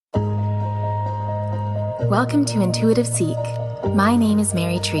Welcome to Intuitive Seek. My name is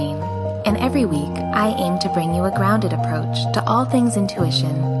Mary Treen, and every week I aim to bring you a grounded approach to all things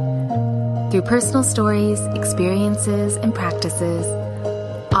intuition. Through personal stories, experiences, and practices,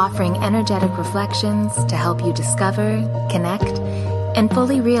 offering energetic reflections to help you discover, connect, and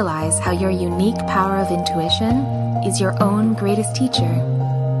fully realize how your unique power of intuition is your own greatest teacher.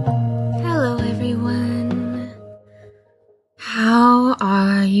 Hello, everyone. How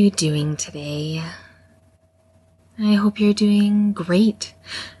are you doing today? I hope you're doing great.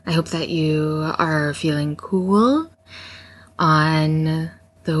 I hope that you are feeling cool on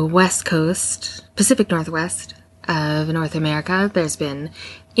the West Coast, Pacific Northwest of North America. There's been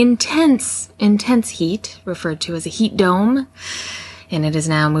intense heat, referred to as a heat dome, and it is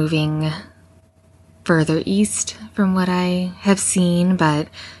now moving further east from what I have seen, but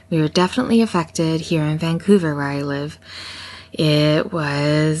we were definitely affected here in Vancouver where I live. It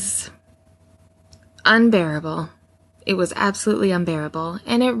was unbearable. It was absolutely unbearable,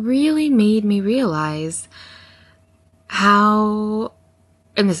 and it really made me realize how,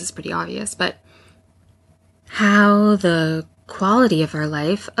 and this is pretty obvious, but how the quality of our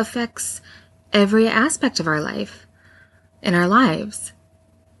life affects every aspect of our life and our lives.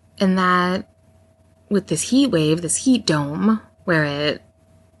 And that with this heat wave, this heat dome,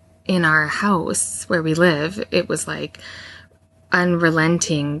 in our house where we live, it was like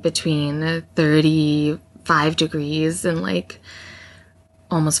unrelenting between 35 degrees and like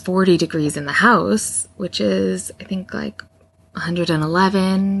almost 40 degrees in the house, which is, I think, like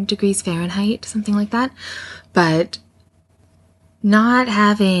 111 degrees Fahrenheit, something like that. But not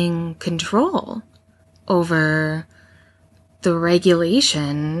having control over the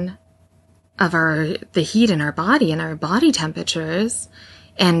regulation of the heat in our body and our body temperatures,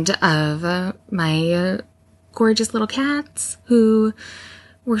 and of my gorgeous little cats who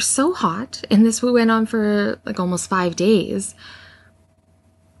were so hot, and this went on for like almost 5 days.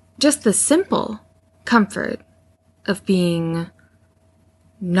 Just the simple comfort of being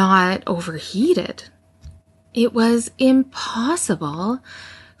not overheated. It was impossible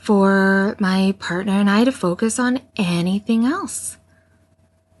for my partner and I to focus on anything else.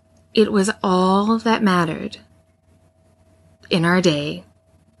 It was all that mattered in our day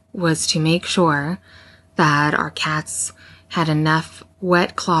was to make sure that our cats had enough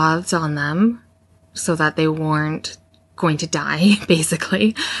wet cloths on them so that they weren't going to die,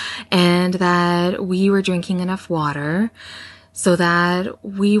 basically, and that we were drinking enough water so that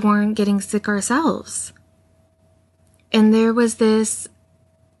we weren't getting sick ourselves. And there was this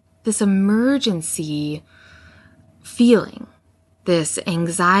emergency feeling, this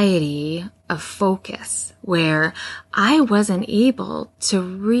anxiety of focus, where I wasn't able to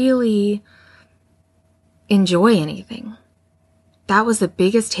really enjoy anything. That was the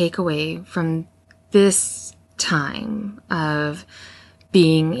biggest takeaway from this time of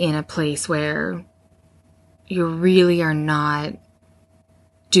being in a place where you really are not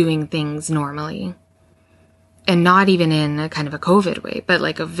doing things normally. And not even in a kind of a COVID way, but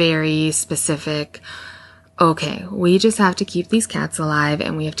like a very specific, okay, we just have to keep these cats alive,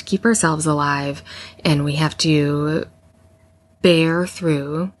 and we have to keep ourselves alive, and we have to bear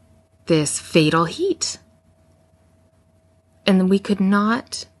through this fatal heat. And we could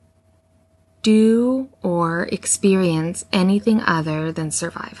not do or experience anything other than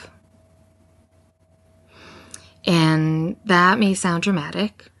survive. And that may sound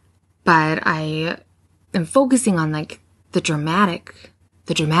dramatic, but I am focusing on like the dramatics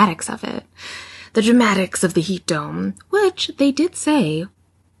of it, the dramatics of the heat dome, which they did say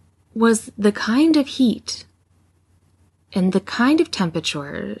was the kind of heat and the kind of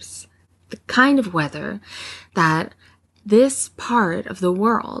temperatures, the kind of weather that this part of the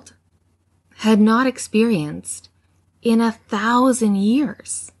world had not experienced in 1,000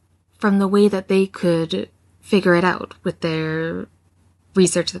 years, from the way that they could figure it out with their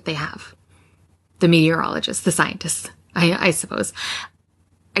research that they have. The meteorologists, the scientists, I suppose.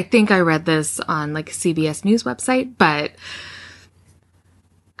 I think I read this on like a CBS News website, but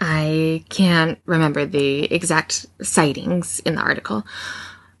I can't remember the exact sightings in the article.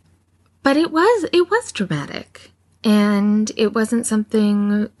 But it was dramatic. And it wasn't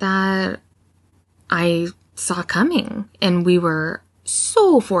something that I saw coming. And we were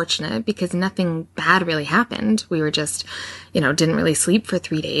so fortunate because nothing bad really happened. We were just, didn't really sleep for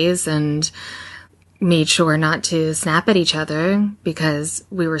 3 days and made sure not to snap at each other because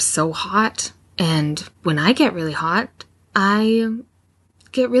we were so hot. And when I get really hot, I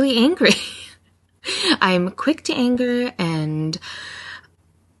get really angry. I'm quick to anger and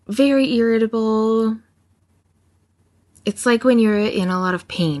very irritable. It's like when you're in a lot of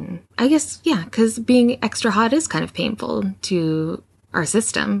pain. I guess, yeah, because being extra hot is kind of painful to our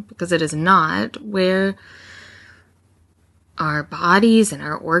system, because it is not, where our bodies and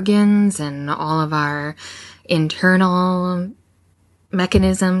our organs and all of our internal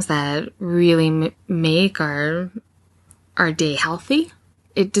mechanisms that really make our day healthy,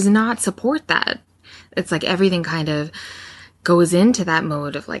 it does not support that. It's like everything kind of goes into that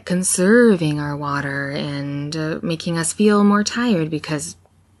mode of like conserving our water and making us feel more tired, because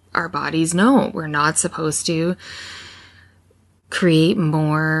our bodies know we're not supposed to create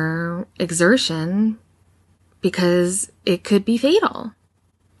more exertion because it could be fatal.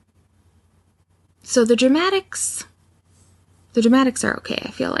 So the dramatics are okay,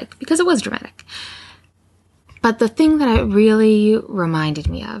 I feel like, because it was dramatic. But the thing that it really reminded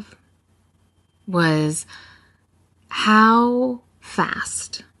me of was how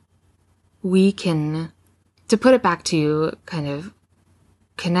fast we can, to put it back to kind of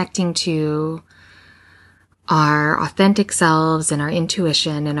connecting to our authentic selves and our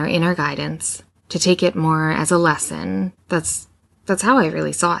intuition and our inner guidance, to take it more as a lesson. That's how I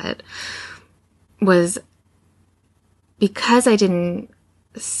really saw it, was because I didn't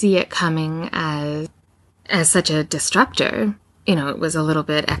see it coming as such a disruptor. You know, it was a little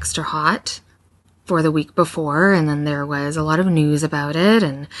bit extra hot for the week before, and then there was a lot of news about it,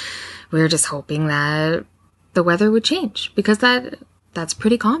 and we were just hoping that the weather would change, because that's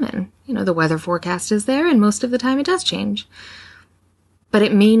pretty common. You know, the weather forecast is there, and most of the time it does change. But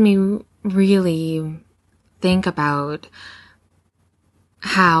it made me really think about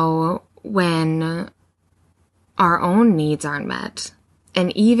how when our own needs aren't met,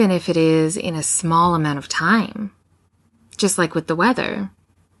 and even if it is in a small amount of time, just like with the weather,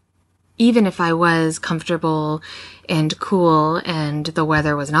 even if I was comfortable and cool and the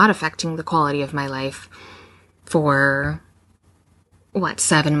weather was not affecting the quality of my life for,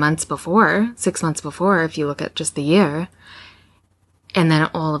 6 months before, if you look at just the year, and then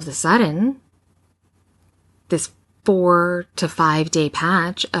all of a sudden, this 4 to 5 day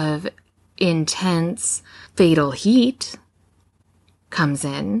patch of intense, fatal heat comes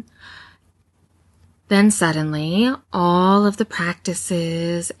in, then suddenly all of the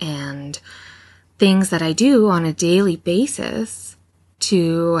practices and things that I do on a daily basis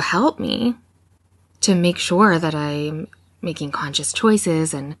to help me to make sure that I'm making conscious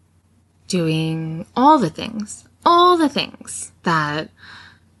choices and doing all the things that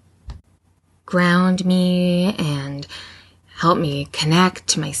ground me and help me connect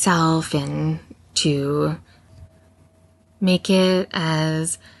to myself and to make it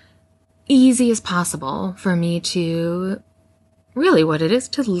as easy as possible for me to really what it is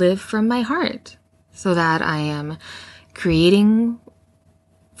to live from my heart, so that I am creating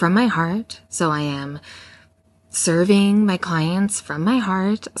from my heart, so I am serving my clients from my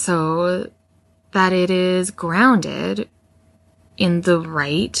heart, so that it is grounded in the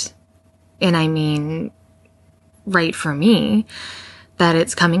right, and I mean right for me, that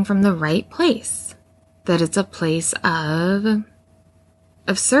it's coming from the right place, that it's a place of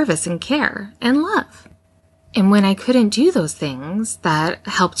service and care and love. And when I couldn't do those things that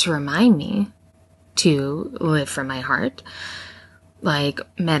helped to remind me to live from my heart, like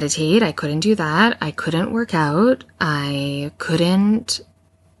meditate, I couldn't do that. I couldn't work out. I couldn't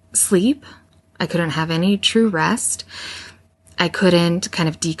sleep. I couldn't have any true rest. I couldn't kind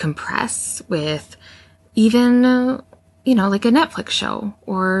of decompress with even, like a Netflix show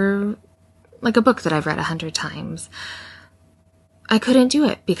or like a book that I've read 100 times. I couldn't do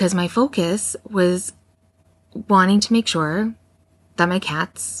it because my focus was wanting to make sure that my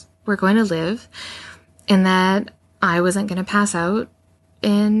cats were going to live and that I wasn't going to pass out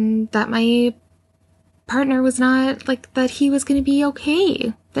and that my partner was not, that he was going to be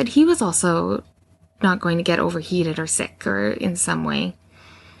okay, that he was also not going to get overheated or sick or in some way.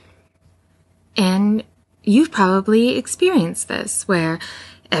 And you've probably experienced this where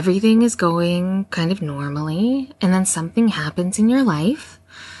everything is going kind of normally, and then something happens in your life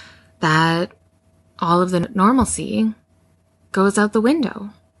that all of the normalcy goes out the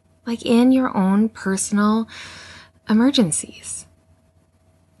window, like in your own personal emergencies,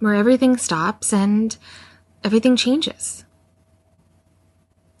 where everything stops and everything changes.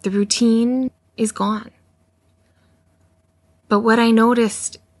 The routine is gone. But what I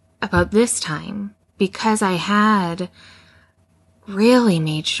noticed about this time, because I had really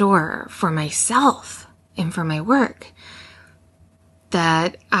made sure for myself and for my work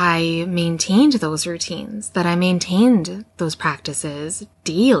that I maintained those routines, that I maintained those practices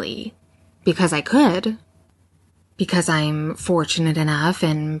daily because I could, because I'm fortunate enough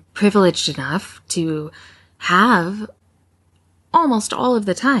and privileged enough to have almost all of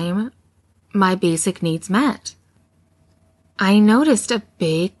the time, my basic needs met. I noticed a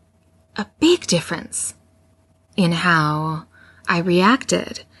big difference in how I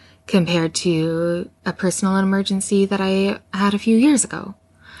reacted compared to a personal emergency that I had a few years ago.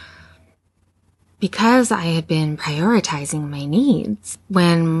 Because I had been prioritizing my needs,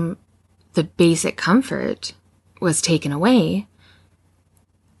 when the basic comfort was taken away,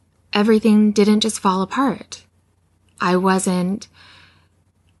 everything didn't just fall apart. I wasn't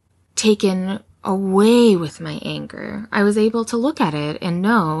taken away with my anger. I was able to look at it and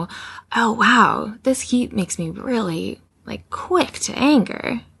know, oh wow, this heat makes me really quick to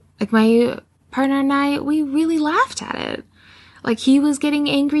anger. My partner and I, we really laughed at it. He was getting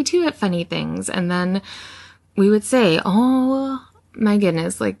angry too at funny things. And then we would say, oh my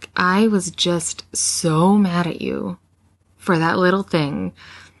goodness, I was just so mad at you for that little thing.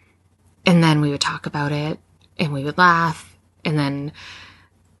 And then we would talk about it and we would laugh. And then,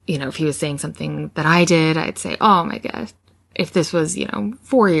 if he was saying something that I did, I'd say, oh my gosh, if this was,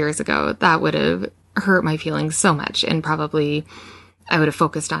 4 years ago, that would have hurt my feelings so much. And probably I would have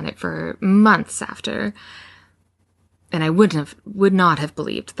focused on it for months after. And I would not have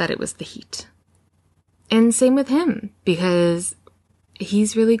believed that it was the heat. And same with him, because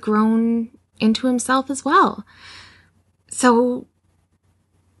he's really grown into himself as well. So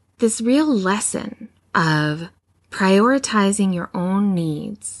this real lesson of prioritizing your own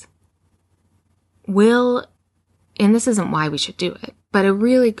needs will, and this isn't why we should do it, but a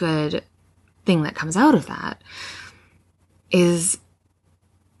really good thing that comes out of that is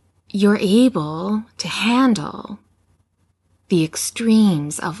you're able to handle the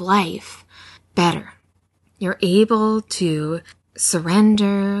extremes of life better. You're able to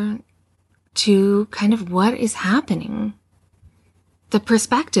surrender to kind of what is happening. The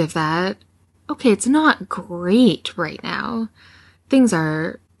perspective that, okay, it's not great right now. Things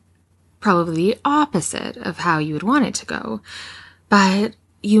are probably the opposite of how you would want it to go. But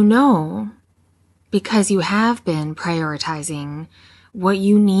because you have been prioritizing what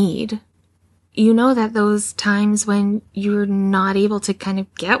you need, that those times when you're not able to kind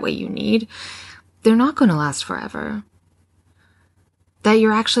of get what you need, they're not going to last forever. That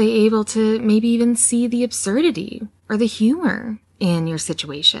you're actually able to maybe even see the absurdity or the humor in your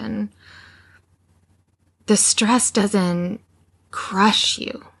situation. The stress doesn't crush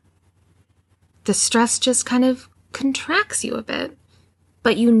you. The stress just kind of contracts you a bit,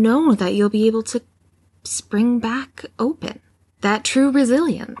 but that you'll be able to spring back open. That true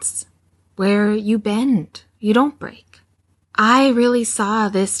resilience, where you bend, you don't break. I really saw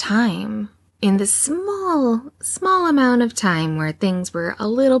this time in the small amount of time where things were a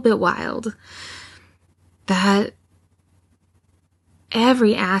little bit wild, that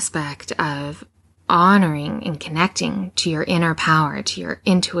every aspect of honoring and connecting to your inner power, to your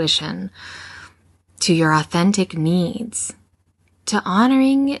intuition, to your authentic needs, to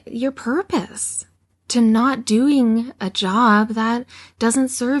honoring your purpose, to not doing a job that doesn't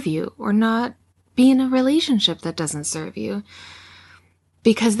serve you, or not be in a relationship that doesn't serve you.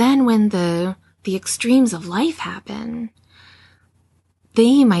 Because then when the extremes of life happen,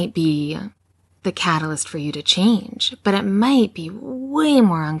 they might be the catalyst for you to change, but it might be way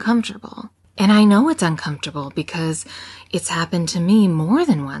more uncomfortable. And I know it's uncomfortable because it's happened to me more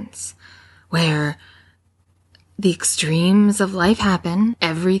than once, where the extremes of life happen,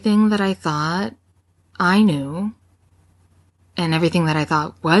 everything that I thought I knew and everything that I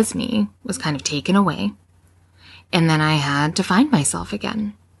thought was me was kind of taken away. And then I had to find myself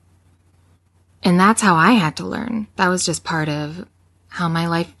again. And that's how I had to learn. That was just part of how my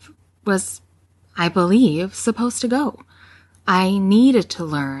life was, I believe, supposed to go. I needed to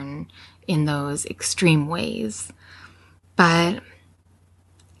learn in those extreme ways. But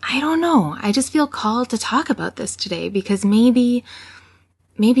I don't know. I just feel called to talk about this today because maybe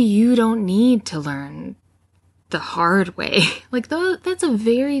you don't need to learn the hard way. That's a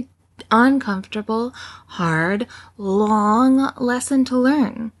very uncomfortable, hard, long lesson to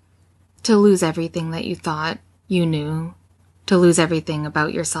learn. To lose everything that you thought you knew. To lose everything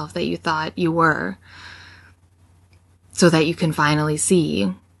about yourself that you thought you were. So that you can finally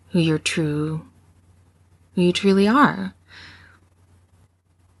see who you truly are.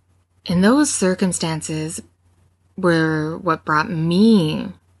 And those circumstances were what brought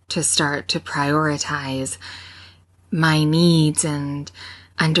me to start to prioritize my needs and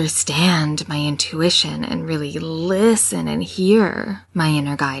understand my intuition and really listen and hear my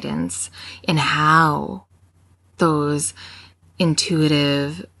inner guidance and how those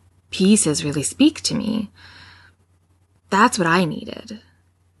intuitive pieces really speak to me. That's what I needed.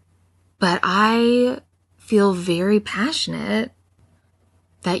 But I feel very passionate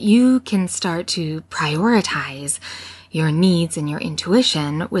that you can start to prioritize your needs and your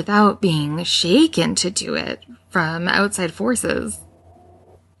intuition without being shaken to do it from outside forces.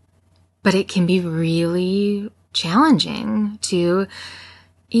 But it can be really challenging to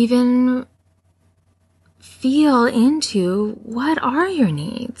even feel into what are your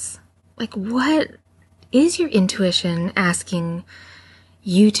needs? Like, what is your intuition asking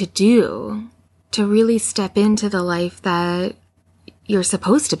you to do to really step into the life that you're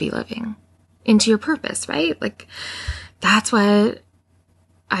supposed to be living, into your purpose, right? Like, that's what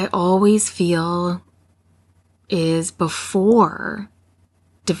I always feel is before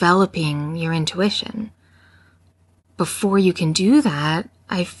developing your intuition. Before you can do that,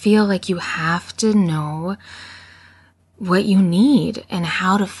 I feel like you have to know what you need and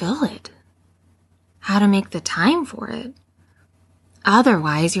how to fill it, how to make the time for it.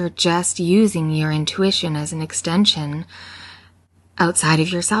 Otherwise, you're just using your intuition as an extension outside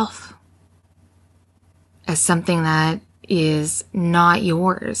of yourself, as something that is not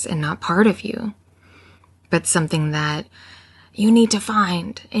yours and not part of you, but something that you need to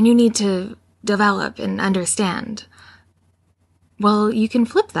find and you need to develop and understand. Well, you can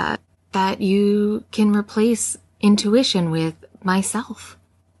flip that you can replace intuition with myself,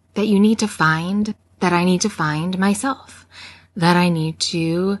 that you need to find, that I need to find myself, that I need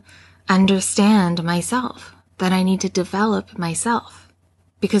to understand myself, that I need to develop myself.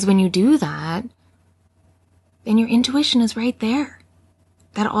 Because when you do that, then your intuition is right there,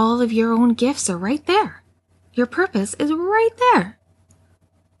 that all of your own gifts are right there. Your purpose is right there.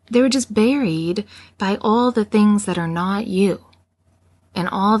 They're just buried by all the things that are not you and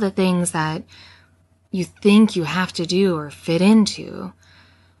all the things that you think you have to do or fit into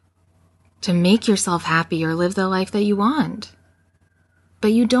to make yourself happy or live the life that you want.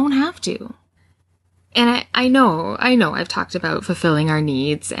 But you don't have to. And I know I've talked about fulfilling our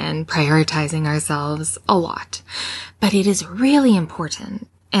needs and prioritizing ourselves a lot, but it is really important.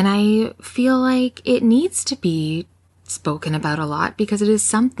 And I feel like it needs to be spoken about a lot because it is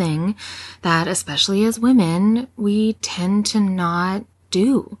something that, especially as women, we tend to not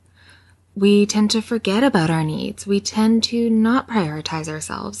do. We tend to forget about our needs. We tend to not prioritize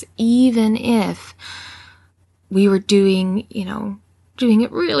ourselves, even if we were doing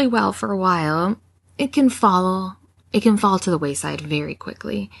it really well for a while. It can fall to the wayside very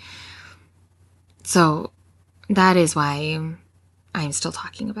quickly. So that is why I'm still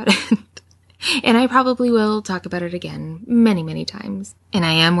talking about it. And I probably will talk about it again many, many times. And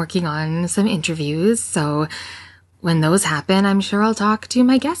I am working on some interviews, so when those happen, I'm sure I'll talk to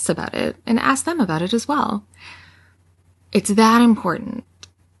my guests about it and ask them about it as well. It's that important.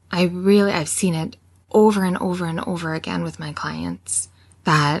 I've seen it over and over and over again with my clients,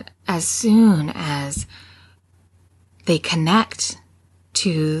 that as soon as they connect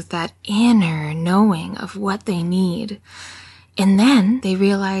to that inner knowing of what they need, and then they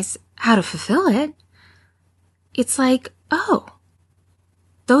realize how to fulfill it, it's like, oh,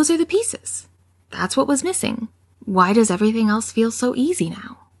 those are the pieces. That's what was missing. Why does everything else feel so easy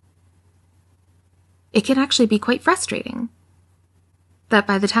now? It can actually be quite frustrating that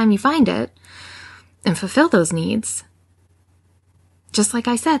by the time you find it and fulfill those needs, just like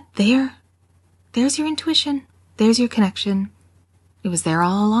I said, there's your intuition. There's your connection. It was there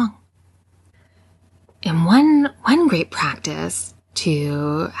all along. And one great practice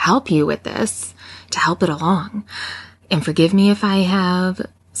to help you with this, to help it along, and forgive me if I have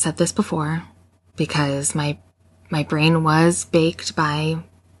said this before, because my brain was baked by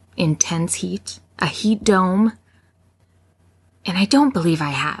intense heat, a heat dome, and I don't believe I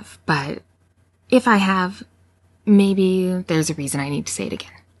have, but if I have, maybe there's a reason I need to say it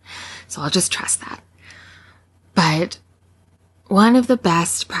again. So I'll just trust that. But one of the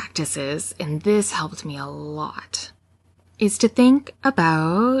best practices, and this helped me a lot, is to think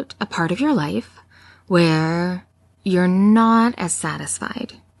about a part of your life where you're not as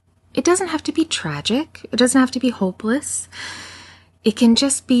satisfied. It doesn't have to be tragic. It doesn't have to be hopeless. It can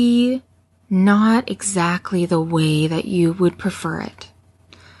just be not exactly the way that you would prefer it.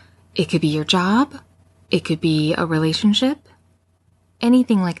 It could be your job. It could be a relationship.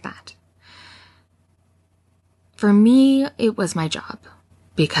 Anything like that. For me, it was my job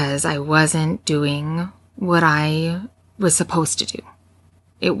because I wasn't doing what I was supposed to do.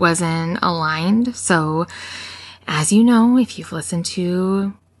 It wasn't aligned. So, as you know, if you've listened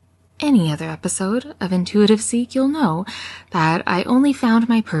to any other episode of Intuitive Seek, you'll know that I only found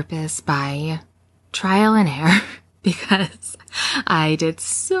my purpose by trial and error because I did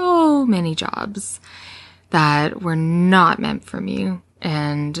so many jobs that were not meant for me.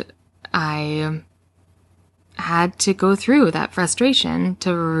 And I had to go through that frustration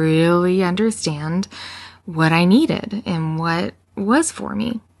to really understand what I needed and what was for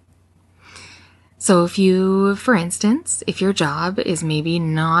me. So for instance, if your job is maybe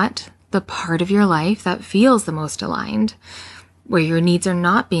not the part of your life that feels the most aligned, where your needs are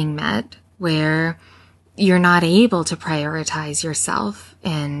not being met, where you're not able to prioritize yourself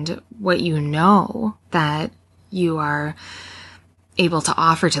and what you know that you are able to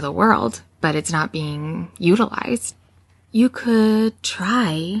offer to the world, but it's not being utilized, you could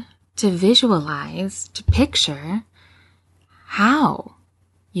try to visualize, to picture how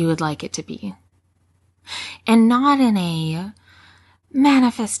you would like it to be. And not in a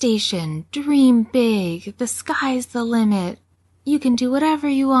manifestation, dream big, the sky's the limit, you can do whatever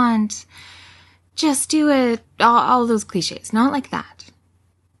you want, just do it, all those cliches, not like that.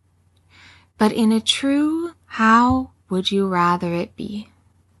 But in a true, how would you rather it be?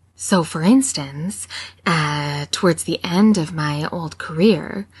 So for instance, towards the end of my old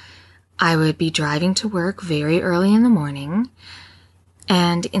career, I would be driving to work very early in the morning,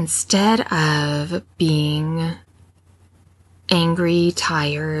 and instead of being angry,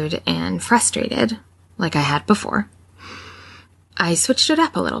 tired, and frustrated like I had before, I switched it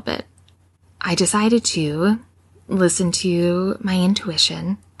up a little bit. I decided to listen to my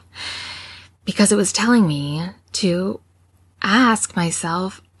intuition because it was telling me to ask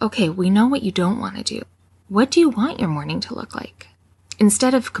myself, okay, we know what you don't want to do. What do you want your morning to look like?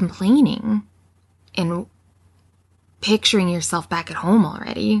 Instead of complaining and picturing yourself back at home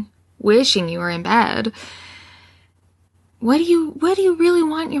already, wishing you were in bed, what do you really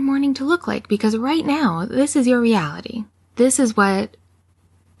want your morning to look like? Because right now, this is your reality. This is what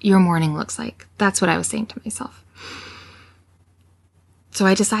your morning looks like. That's what I was saying to myself. So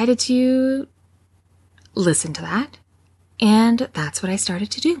I decided to listen to that, and that's what I started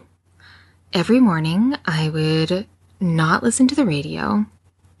to do. Every morning, I would not listen to the radio,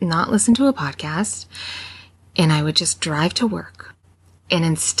 not listen to a podcast, and I would just drive to work. And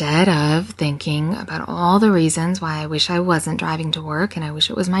instead of thinking about all the reasons why I wish I wasn't driving to work and I wish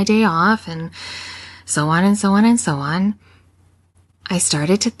it was my day off and so on and so on and so on, I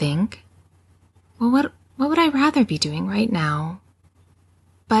started to think, well, what would I rather be doing right now?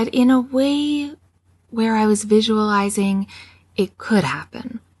 But in a way where I was visualizing it could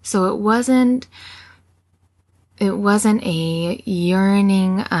happen. So it wasn't a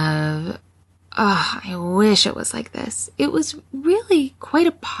yearning of, I wish it was like this. It was really quite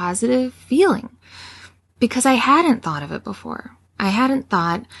a positive feeling because I hadn't thought of it before. I hadn't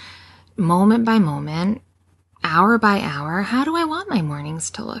thought moment by moment, hour by hour, how do I want my mornings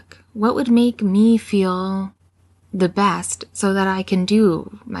to look? What would make me feel the best so that I can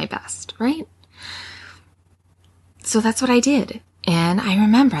do my best, right? So that's what I did. And I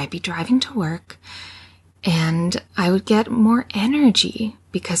remember I'd be driving to work and I would get more energy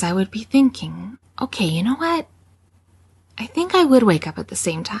because I would be thinking, okay, you know what? I think I would wake up at the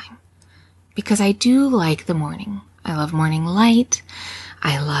same time because I do like the morning. I love morning light.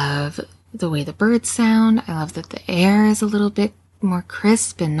 I love the way the birds sound. I love that the air is a little bit more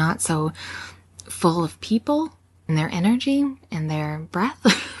crisp and not so full of people and their energy and their breath.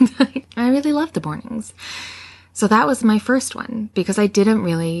 I really love the mornings. So that was my first one because I didn't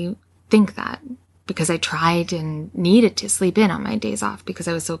really think that, because I tried and needed to sleep in on my days off because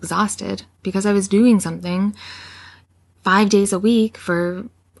I was so exhausted, because I was doing something 5 days a week for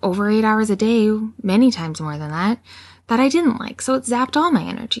over 8 hours a day, many times more than that I didn't like. So it zapped all my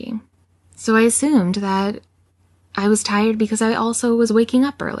energy. So I assumed that I was tired because I also was waking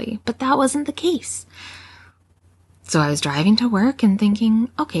up early, but that wasn't the case. So I was driving to work and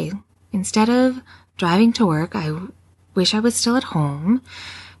thinking, okay, instead of driving to work, I wish I was still at home,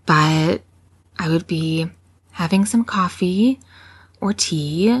 but I would be having some coffee or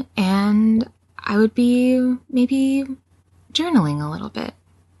tea, and I would be maybe journaling a little bit,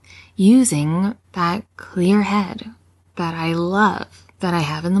 using that clear head that I love that I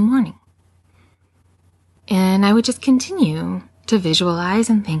have in the morning. And I would just continue to visualize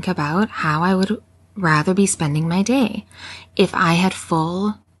and think about how I would rather be spending my day if I had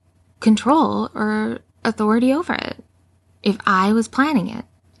full control or authority over it. If I was planning it,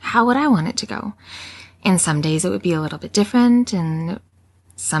 how would I want it to go? And some days it would be a little bit different, and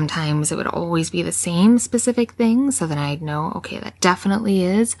sometimes it would always be the same specific thing, so then I'd know, okay, that definitely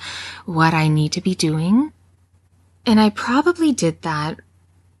is what I need to be doing. And I probably did that,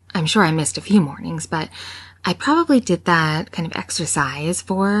 I'm sure I missed a few mornings, but I probably did that kind of exercise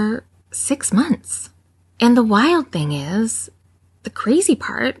for 6 months. And the wild thing is, the crazy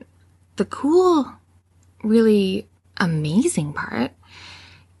part, the cool, really amazing part,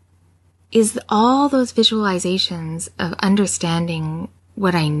 is all those visualizations of understanding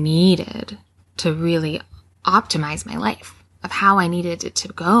what I needed to really optimize my life, of how I needed it to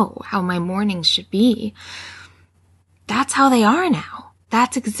go, how my mornings should be. That's how they are now.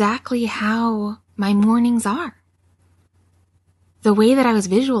 That's exactly how my mornings are. The way that I was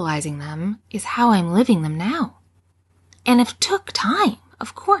visualizing them is how I'm living them now. And it took time,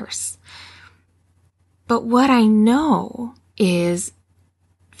 of course. But what I know is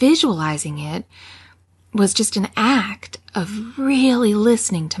visualizing it was just an act of really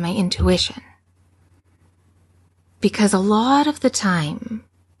listening to my intuition. Because a lot of the time,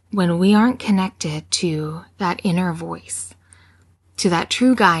 when we aren't connected to that inner voice, to that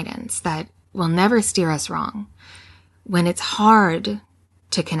true guidance that will never steer us wrong, when it's hard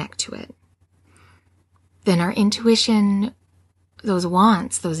to connect to it, then our intuition, those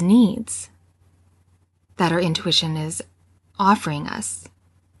wants, those needs that our intuition is offering us,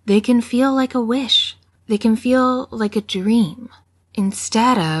 they can feel like a wish. They can feel like a dream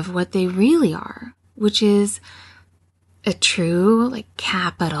instead of what they really are, which is a true,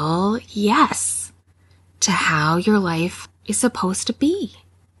 capital yes to how your life is supposed to be.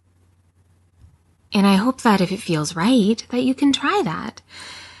 And I hope that if it feels right, that you can try that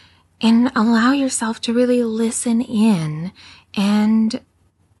and allow yourself to really listen in and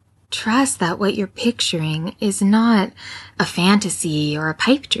trust that what you're picturing is not a fantasy or a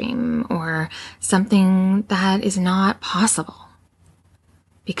pipe dream or something that is not possible.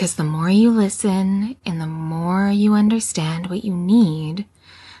 Because the more you listen and the more you understand what you need,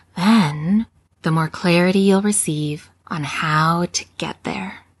 then the more clarity you'll receive on how to get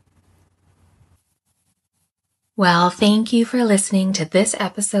there. Well, thank you for listening to this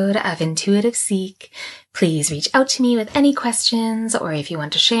episode of Intuitive Seek. Please reach out to me with any questions, or if you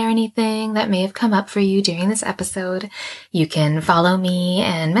want to share anything that may have come up for you during this episode, you can follow me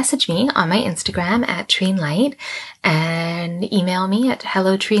and message me on my Instagram at TreenLight and email me at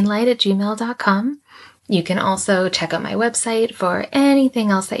hellotreenlight@gmail.com. You can also check out my website for anything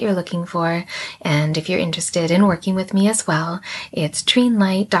else that you're looking for. And if you're interested in working with me as well, it's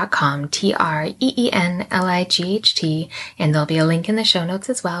treenlight.com, TREENLIGHT, and there'll be a link in the show notes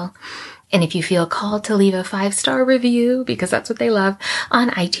as well. And if you feel called to leave a 5-star review, because that's what they love, on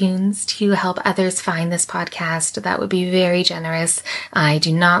iTunes to help others find this podcast, that would be very generous. I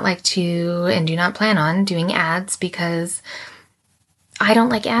do not like to and do not plan on doing ads because I don't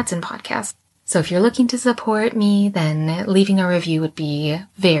like ads in podcasts. So if you're looking to support me, then leaving a review would be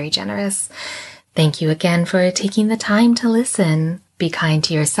very generous. Thank you again for taking the time to listen. Be kind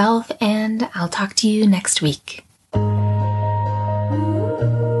to yourself, and I'll talk to you next week.